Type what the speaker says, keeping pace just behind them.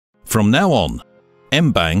From now on,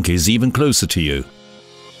 mBank is even closer to you.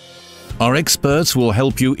 Our experts will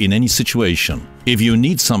help you in any situation. If you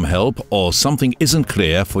need some help or something isn't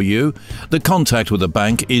clear for you, the contact with the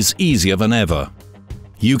bank is easier than ever.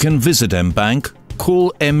 You can visit mBank,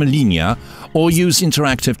 call mLinea or use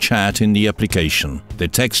interactive chat in the application. The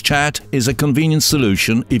text chat is a convenient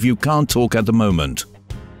solution if you can't talk at the moment.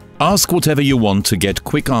 Ask whatever you want to get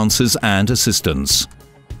quick answers and assistance.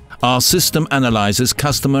 Our system analyzes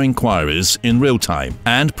customer inquiries in real time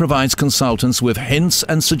and provides consultants with hints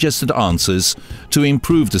and suggested answers to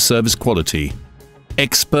improve the service quality.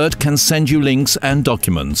 Expert can send you links and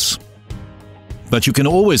documents. But you can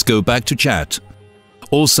always go back to chat,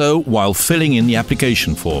 also while filling in the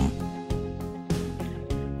application form.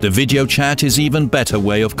 The video chat is an even better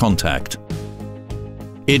way of contact.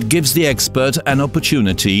 It gives the expert an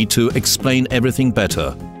opportunity to explain everything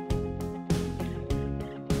better.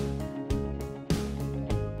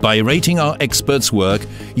 By rating our experts' work,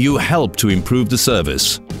 you help to improve the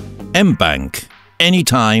service. mBank,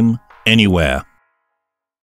 anytime, anywhere.